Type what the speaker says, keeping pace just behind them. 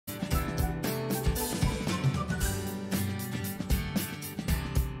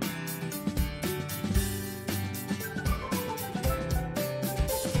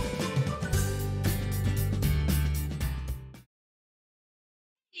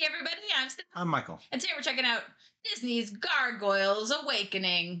Hey everybody, I'm Steph. I'm Michael. And today we're checking out Disney's Gargoyles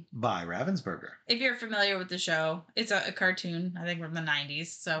Awakening. By Ravensburger. If you're familiar with the show, it's a cartoon, I think from the 90s.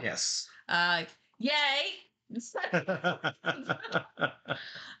 So Yes. yay. It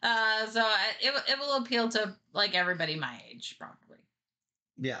will appeal to like everybody my age, probably.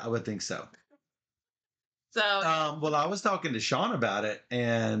 Yeah, I would think so. So well, I was talking to Sean about it,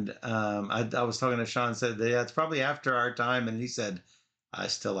 and I was talking to Sean and said, yeah, it's probably after our time, and he said, I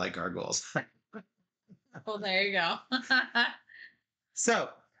still like Gargoyles. well, there you go. So,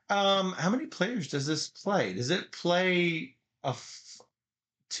 how many players does this play? Does it play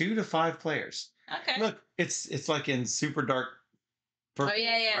 2 to 5 players? Okay. Look, it's like in super dark purple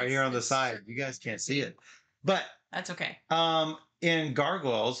right here on the side. You guys can't see it, but that's okay. In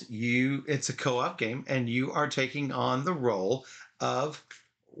Gargoyles, it's a co-op game, and you are taking on the role of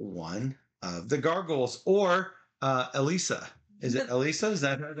one of the gargoyles, or Elisa. Is it Elisa? Is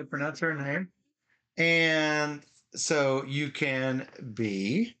that how to pronounce her name? And so you can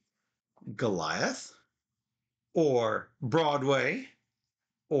be Goliath, or Broadway,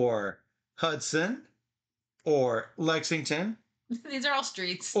 or Hudson, or Lexington. These are all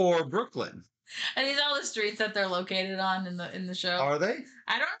streets. Or Brooklyn. Are these all the streets that they're located on in the show? Are they?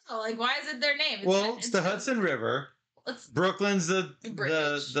 I don't know. Like, why is it their name? It's the Hudson River. Brooklyn's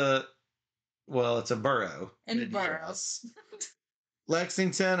the well, it's a borough. In boroughs.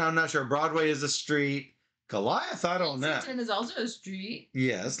 Lexington, I'm not sure. Broadway is a street. Goliath, I don't know. Lexington is also a street.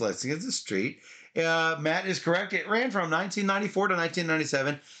 Yes, Lexington's a street. Matt is correct. It ran from 1994 to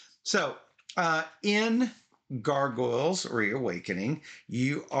 1997. So, in Gargoyles Reawakening,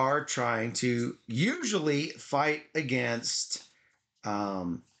 you are trying to usually fight against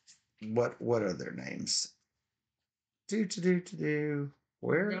what are their names?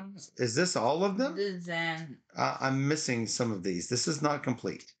 Where is this? All of them? I'm missing some of these. This is not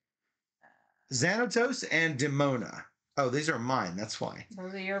complete. Xanatos and Demona. Oh, these are mine. That's why.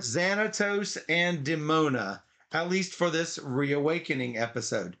 Xanatos and Demona, at least for this Reawakening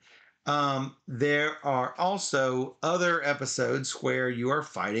episode. There are also other episodes where you are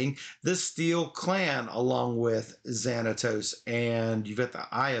fighting the Steel Clan along with Xanatos, and you've got the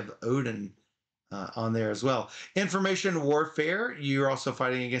Eye of Odin on there as well. Information warfare, you're also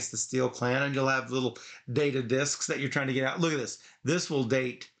fighting against the Steel Clan, and you'll have little data discs that you're trying to get out. Look at this. This will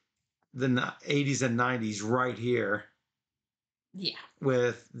date the 80s and 90s right here. Yeah.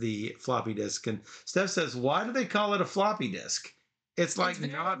 With the floppy disk. And Steph says, why do they call it a floppy disk? It's like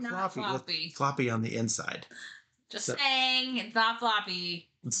not floppy. With floppy on the inside. Just saying, it's not floppy.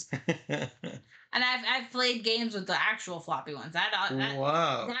 And I've played games with the actual floppy ones.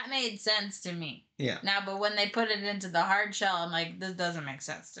 That made sense to me. Yeah. Now, but when they put it into the hard shell, I'm like, this doesn't make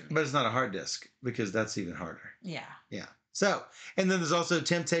sense to me. But it's not a hard disk, because that's even harder. Yeah. Yeah. So, and then there's also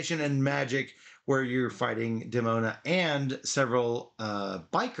Temptation and Magic, where you're fighting Demona and several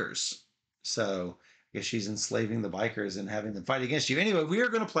bikers. So I guess she's enslaving the bikers and having them fight against you. Anyway, we are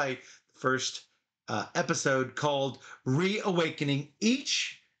going to play the first episode called Reawakening.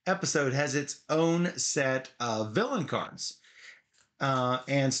 Each episode has its own set of villain cards.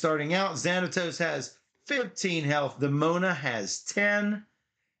 And starting out, Xanatos has 15 health. Demona has 10.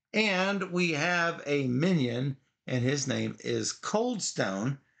 And we have a minion, and his name is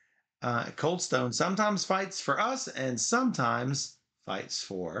Coldstone. Coldstone sometimes fights for us and sometimes fights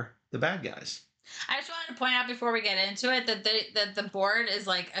for the bad guys. I just wanted to point out before we get into it that the board is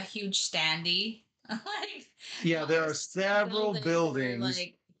like a huge standee. Yeah, there are several buildings.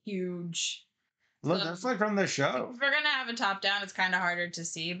 Like huge. Look, so, that's like from the show. If we're gonna have a top down, it's kind of harder to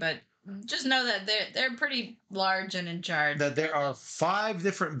see, but just know that they're pretty large and in charge. That there are 5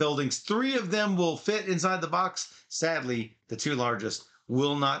 different buildings. 3 of them will fit inside the box. Sadly, the 2 largest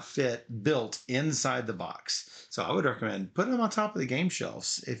will not fit built inside the box. So I would recommend putting them on top of the game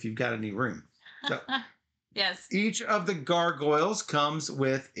shelves if you've got any room. So yes. Each of the gargoyles comes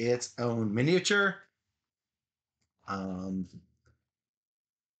with its own miniature.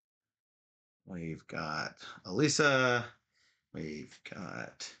 We've got Elisa. We've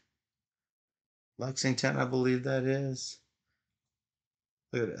got Lexington, I believe that is.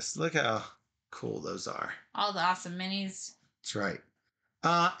 Look at this. Look how cool those are. All the awesome minis. That's right.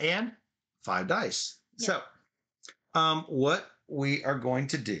 And 5 dice. Yeah. So, what we are going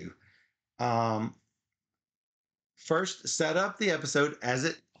to do, first set up the episode as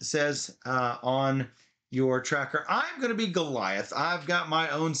it says on your tracker. I'm going to be Goliath. I've got my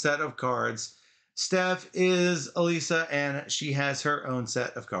own set of cards. Steph is Elisa, and she has her own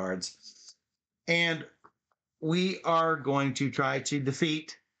set of cards. And we are going to try to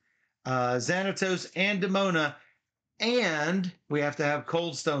defeat Xanatos and Demona. And we have to have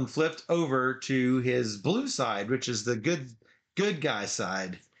Cold Stone flipped over to his blue side, which is the good guy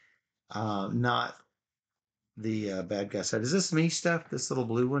side, not the bad guy side. Is this me, Steph? This little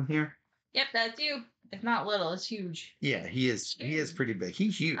blue one here? Yep, that's you. It's not little, it's huge. Yeah, he is. He is pretty big.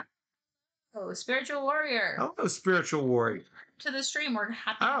 He's huge. Oh, spiritual warrior. Oh, spiritual warrior. To the stream, we're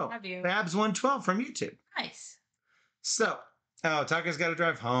happy to have you. Babs112 from YouTube. Nice. So, Taka's got to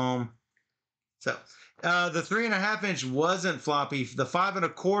drive home. So, the 3.5-inch wasn't floppy. The 5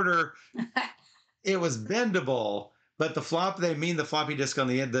 1/4, it was bendable, but they mean the floppy disk on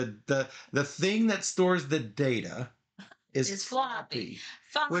the end. The thing that stores the data is floppy,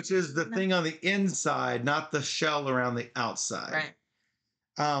 which is the thing on the inside, not the shell around the outside.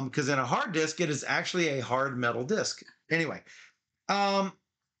 Right. Because in a hard disk, it is actually a hard metal disk. Anyway,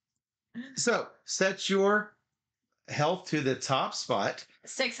 so set your health to the top spot.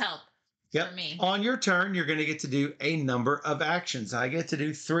 6 health. Yep. For me. On your turn, you're going to get to do a number of actions. I get to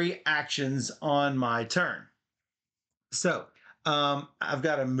do 3 actions on my turn. So I've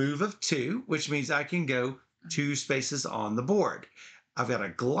got a move of 2, which means I can go 2 spaces on the board. I've got a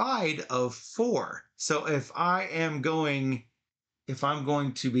glide of 4. So if I'm going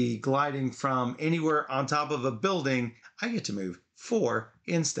to be gliding from anywhere on top of a building, I get to move 4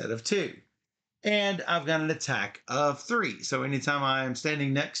 instead of 2. And I've got an attack of 3. So anytime I'm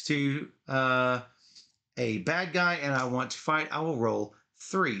standing next to a bad guy and I want to fight, I will roll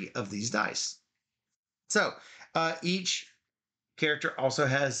 3 of these dice. So each character also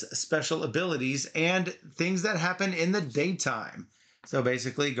has special abilities and things that happen in the daytime. So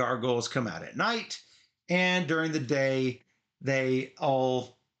basically, gargoyles come out at night, and during the day, they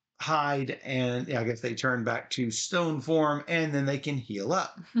all hide, and I guess they turn back to stone form, and then they can heal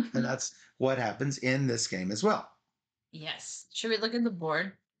up. And that's what happens in this game as well. Yes. Should we look at the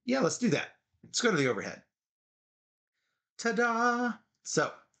board? Yeah, let's do that. Let's go to the overhead. Ta-da!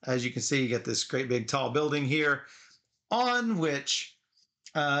 So, as you can see, you get this great big tall building here on which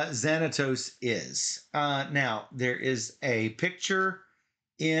Xanatos is. Now, there is a picture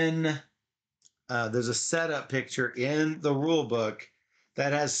there's a setup picture in the rule book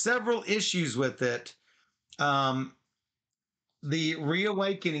that has several issues with it. The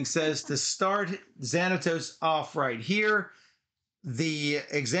Reawakening says to start Xanatos off right here. The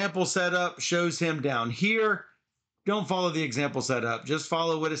example setup shows him down here. Don't follow the example setup. Just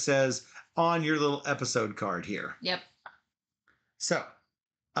follow what it says on your little episode card here. Yep. So,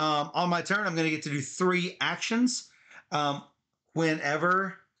 on my turn, I'm going to get to do 3 actions.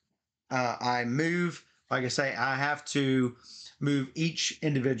 Whenever I move, like I say, I have to move each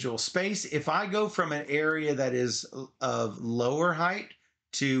individual space. If I go from an area that is of lower height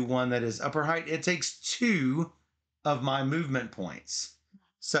to one that is upper height, it takes 2 of my movement points.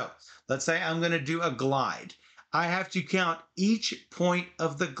 So let's say I'm going to do a glide. I have to count each point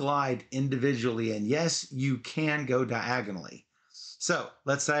of the glide individually. And yes, you can go diagonally. So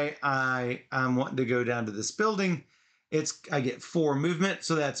let's say I'm wanting to go down to this building. I get 4 movement.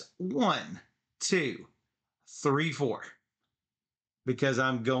 So that's 1, 2, 3, 4. Because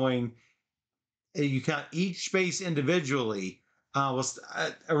I'm going, you count each space individually.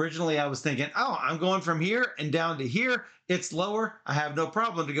 Originally I was thinking, I'm going from here and down to here. It's lower. I have no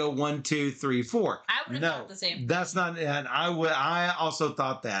problem to go 1, 2, 3, 4. I would have thought the same. That's not, and I also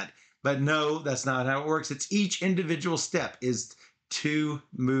thought that, but no, that's not how it works. It's each individual step is 2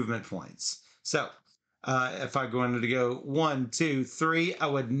 movement points. So if I wanted to go 1, 2, 3, I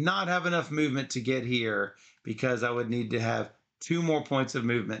would not have enough movement to get here because I would need to have 2 more points of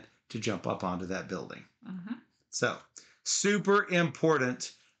movement to jump up onto that building. Mm-hmm. So super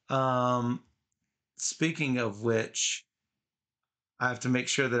important. Speaking of which, I have to make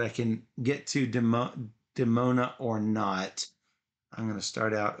sure that I can get to Demona or not. I'm going to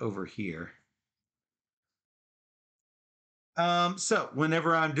start out over here. So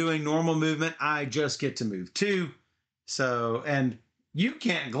whenever I'm doing normal movement, I just get to move 2. So, and you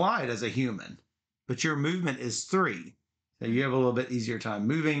can't glide as a human, but your movement is 3. So you have a little bit easier time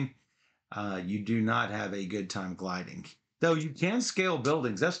moving. You do not have a good time gliding. Though you can scale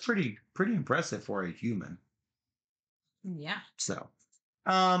buildings. That's pretty impressive for a human. Yeah. So,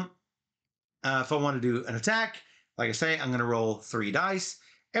 if I want to do an attack, like I say, I'm going to roll 3 dice.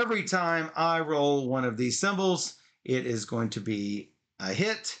 Every time I roll one of these symbols, it is going to be a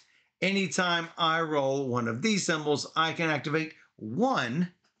hit. Anytime I roll one of these symbols, I can activate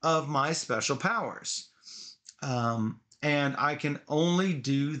one of my special powers. And I can only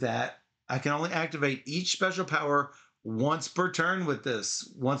do that. I can only activate each special power once per turn with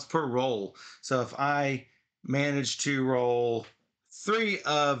this, once per roll. So if I manage to roll 3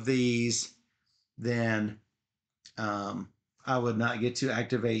 of these, then I would not get to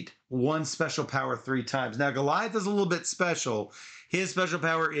activate one special power 3 times. Now, Goliath is a little bit special. His special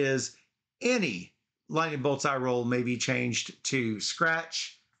power is any lightning bolts I roll may be changed to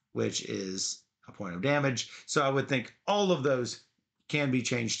scratch, which is a point of damage. So I would think all of those can be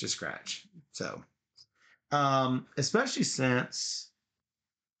changed to scratch. So, especially since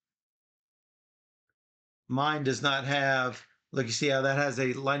mine does not have, look, you see how that has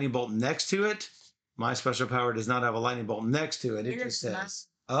a lightning bolt next to it? My special power does not have a lightning bolt next to it. It just says,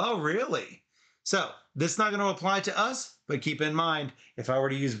 oh, really? So this is not going to apply to us, but keep in mind, if I were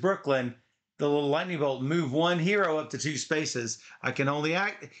to use Brooklyn, the little lightning bolt move one hero up to 2 spaces. I can only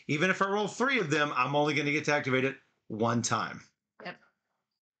even if I roll 3 of them, I'm only going to get to activate it 1 time. Yep.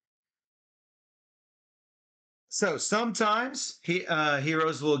 So sometimes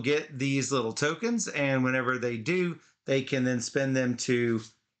heroes will get these little tokens, and whenever they do, they can then spend them to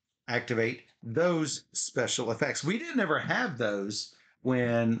activate those special effects. We didn't ever have those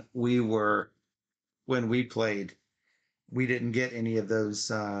when we played. We didn't get any of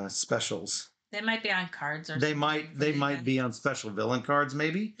those specials. They might be on cards or they might be on special villain cards,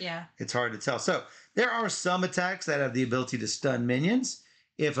 maybe. Yeah. It's hard to tell. So there are some attacks that have the ability to stun minions.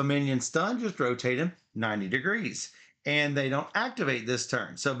 If a minion's stunned, just rotate him 90 degrees. And they don't activate this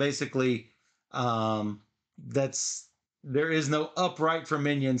turn. So basically, there is no upright for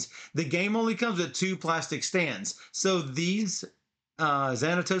minions. The game only comes with 2 plastic stands. So these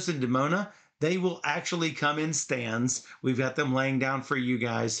Xanatos and Demona, they will actually come in stands. We've got them laying down for you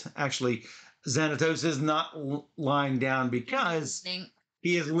guys. Actually, Xanatos is not lying down because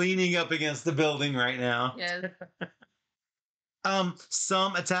he is leaning up against the building right now. Yeah.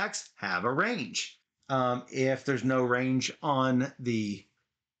 Some attacks have a range. If there's no range on the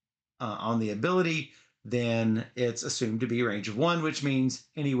ability, then it's assumed to be a range of 1, which means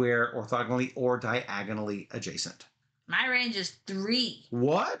anywhere orthogonally or diagonally adjacent. My range is 3.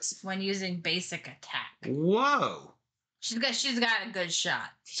 What? When using basic attack. Whoa. She's got a good shot.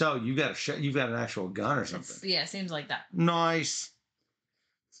 So you've got an actual gun or something. Yeah, seems like that. Nice.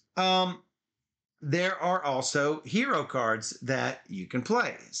 There are also hero cards that you can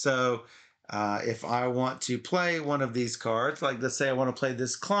play. So if I want to play one of these cards, like let's say I want to play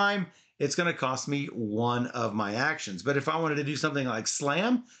this climb, it's going to cost me 1 of my actions. But if I wanted to do something like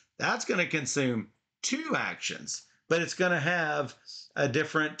slam, that's going to consume 2 actions. But it's going to have a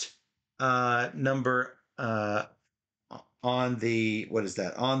different number on the,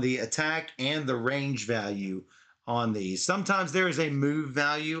 on the attack and the range value on these. Sometimes there is a move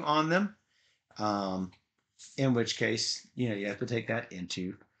value on them, in which case, you have to take that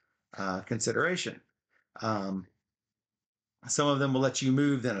into consideration. Some of them will let you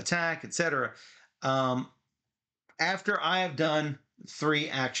move, then attack, etc. After I have done 3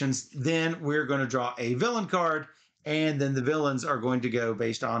 actions, then we're going to draw a villain card, and then the villains are going to go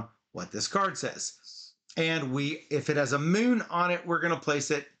based on what this card says. And if it has a moon on it, we're going to place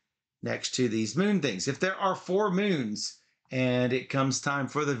it next to these moon things. If there are 4 moons and it comes time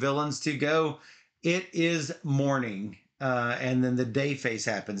for the villains to go, it is morning, and then the day phase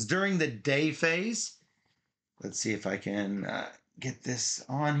happens. During the day phase, let's see if I can get this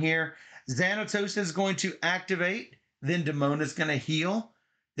on here. Xanatos is going to activate. Then Demona is going to heal.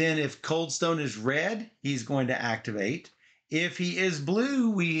 Then if Coldstone is red, he's going to activate. If he is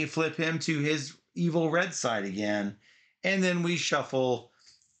blue, we flip him to his evil red side again. And then we shuffle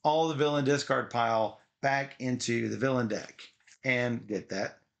all the villain discard pile back into the villain deck and get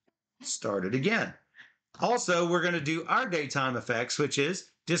that started again. Also, we're going to do our daytime effects, which is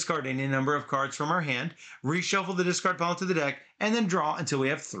discard any number of cards from our hand, reshuffle the discard pile into the deck, and then draw until we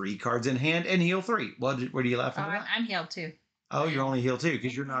have 3 cards in hand and heal 3. What are you laughing about? I'm healed too. Oh, you're only healed too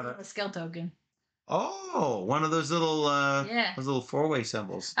because you're not a skill token. Oh, one of those little those little 4-way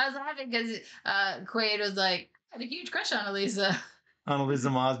symbols. I was laughing because Quaid was like, I had a huge crush on Elisa. On Elisa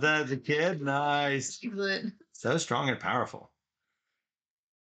Mazda as a kid? Nice. So strong and powerful.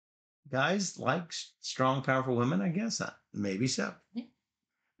 Guys like strong, powerful women, I guess. Maybe so. Yeah.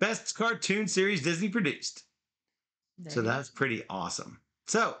 Best cartoon series Disney produced. So that's pretty awesome.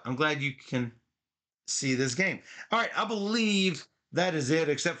 So I'm glad you can see this game. All right, I believe that is it,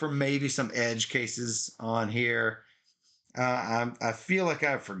 except for maybe some edge cases on here. I feel like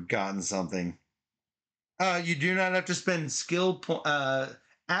I've forgotten something. You do not have to spend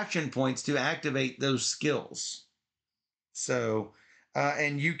action points to activate those skills. So,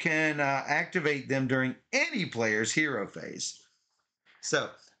 and you can activate them during any player's hero phase. So,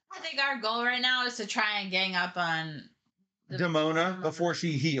 I think our goal right now is to try and gang up on Demona before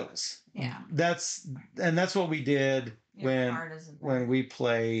she heals. Yeah. That's what we did when we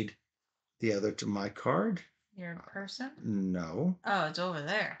played the other to my card. You're a person? No. Oh, it's over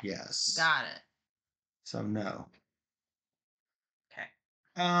there. Yes. Got it. So no. Okay.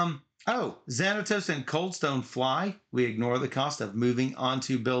 Xanatos and Coldstone fly. We ignore the cost of moving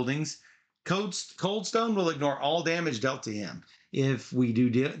onto buildings. Coldstone will ignore all damage dealt to him. If we do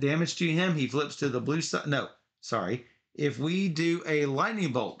damage to him, he flips to the blue side. No, sorry. If we do a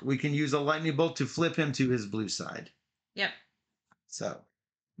lightning bolt, we can use a lightning bolt to flip him to his blue side. Yep. So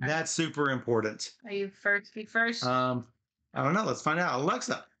that's super important. Are you first? Be first. I don't know. Let's find out.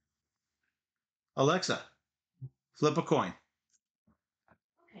 Alexa, flip a coin.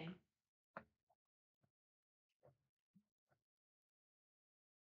 Okay.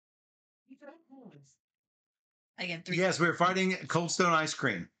 I get 3. Yes, we're fighting Coldstone ice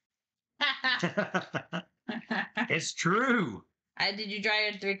cream. It's true. Did you draw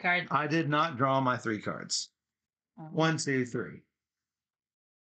your 3 cards? I did not draw my 3 cards. 1, 2, 3.